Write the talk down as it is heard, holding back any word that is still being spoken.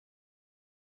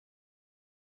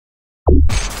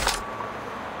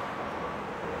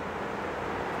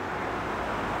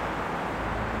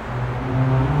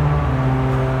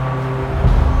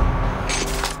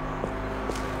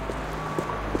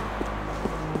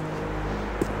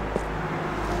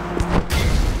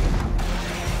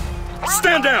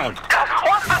stand down!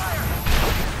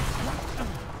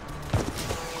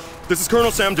 This is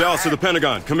Colonel Sam Dallas of the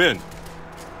Pentagon. Come in.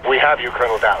 We have you,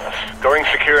 Colonel Dallas. Going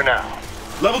secure now.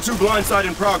 Level 2 blindside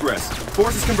in progress.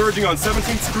 Forces converging on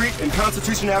 17th Street and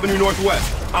Constitution Avenue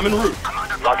Northwest. I'm en route.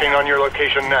 Locking on your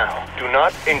location now. Do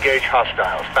not engage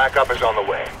hostiles. Backup is on the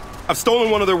way. I've stolen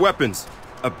one of their weapons.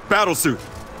 A battle suit.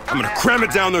 I'm gonna cram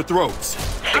it down their throats.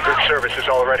 Secret Service is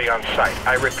already on site.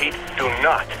 I repeat, do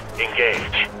not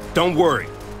engage. Don't worry.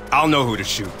 I'll know who to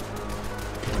shoot.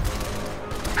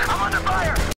 I'm under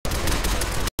fire!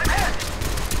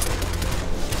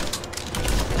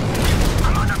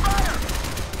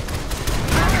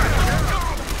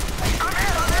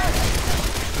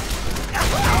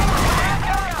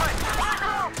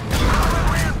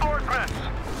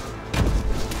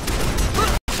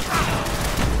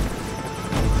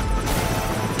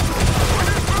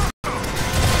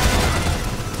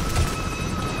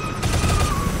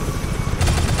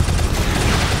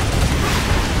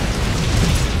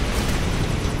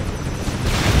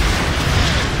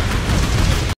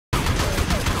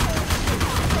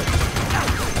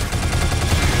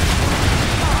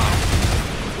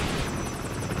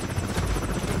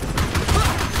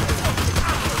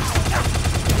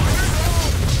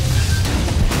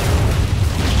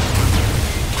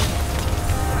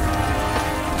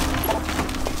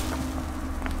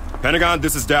 Pentagon,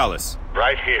 this is Dallas.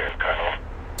 Right here, Colonel.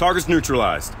 Target's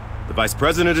neutralized. The Vice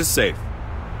President is safe.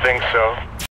 Think so?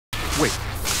 Wait,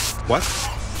 what?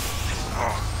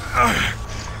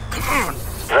 Come on.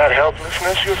 That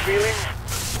helplessness you're feeling?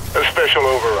 A special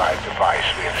override device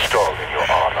we installed in your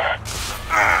armor.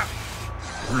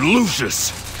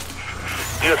 Lucius!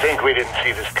 You think we didn't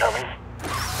see this coming?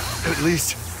 At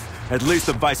least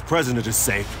the Vice President is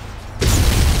safe.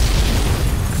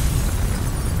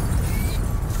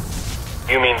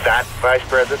 You mean that Vice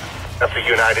President of the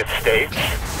United States?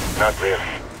 Not really.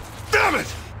 Damn it!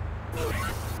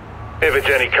 If it's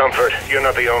any comfort, you're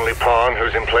not the only pawn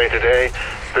who's in play today.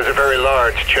 There's a very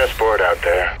large chessboard out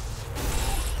there.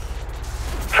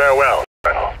 Farewell,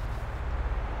 Colonel.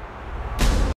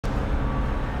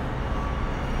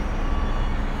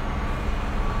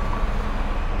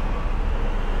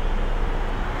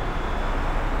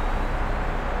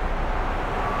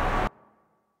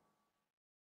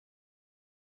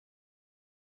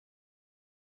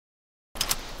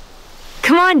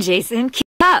 Come on, Jason, keep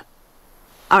up.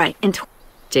 All right, and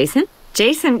Jason?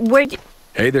 Jason, where'd you...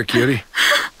 Hey there, cutie.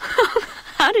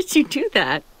 How did you do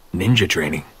that? Ninja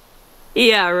training.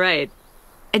 Yeah, right.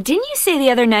 Didn't you say the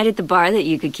other night at the bar that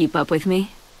you could keep up with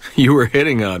me? You were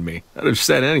hitting on me. I'd have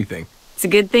said anything. It's a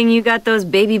good thing you got those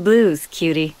baby blues,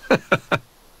 cutie.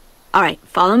 All right,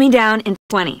 follow me down in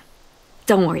 20.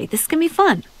 Don't worry, this is gonna be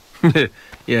fun.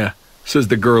 Yeah, says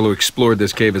the girl who explored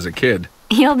this cave as a kid.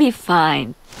 You'll be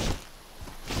fine.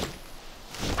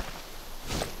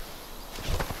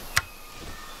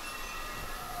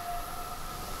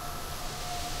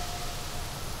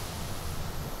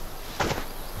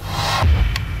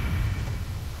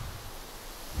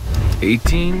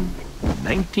 $18,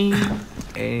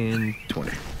 $19, and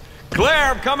 $20.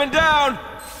 Claire, I'm coming down!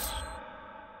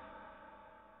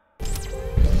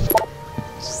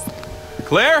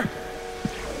 Claire?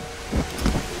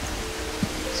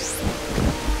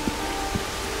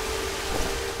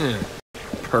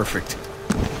 Perfect.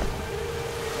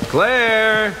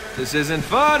 Claire, this isn't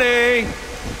funny.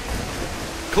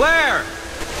 Claire!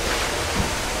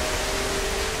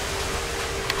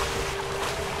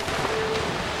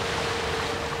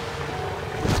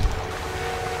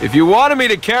 If you wanted me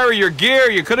to carry your gear,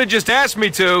 you could have just asked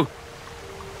me to.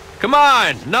 Come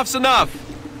on, enough's enough.